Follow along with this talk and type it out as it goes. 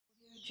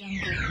Good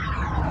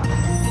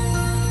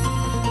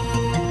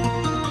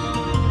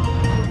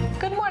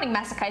morning,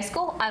 Masuk High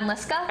School. I'm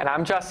Liska. And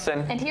I'm Justin.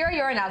 And here are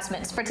your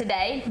announcements for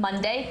today,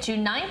 Monday,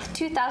 June 9th,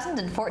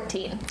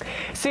 2014.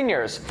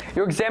 Seniors,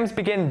 your exams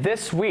begin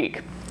this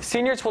week.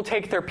 Seniors will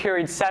take their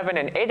Period 7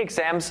 and 8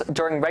 exams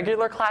during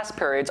regular class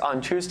periods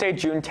on Tuesday,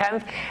 June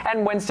 10th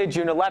and Wednesday,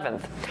 June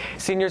 11th.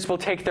 Seniors will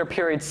take their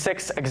Period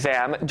 6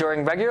 exam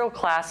during regular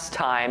class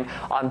time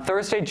on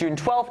Thursday, June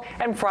 12th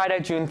and Friday,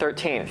 June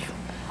 13th.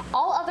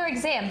 All other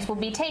exams will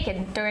be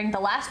taken during the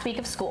last week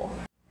of school.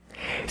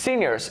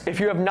 Seniors, if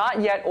you have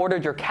not yet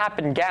ordered your cap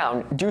and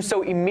gown, do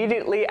so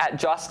immediately at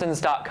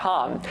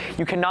justins.com.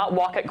 You cannot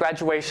walk at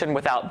graduation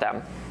without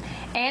them.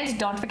 And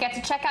don't forget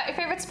to check out your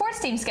favorite sports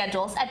team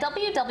schedules at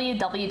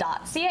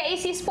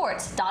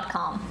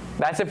www.ciacsports.com.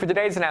 That's it for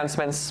today's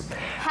announcements.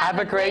 Have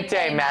a great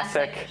day,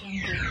 Masuk.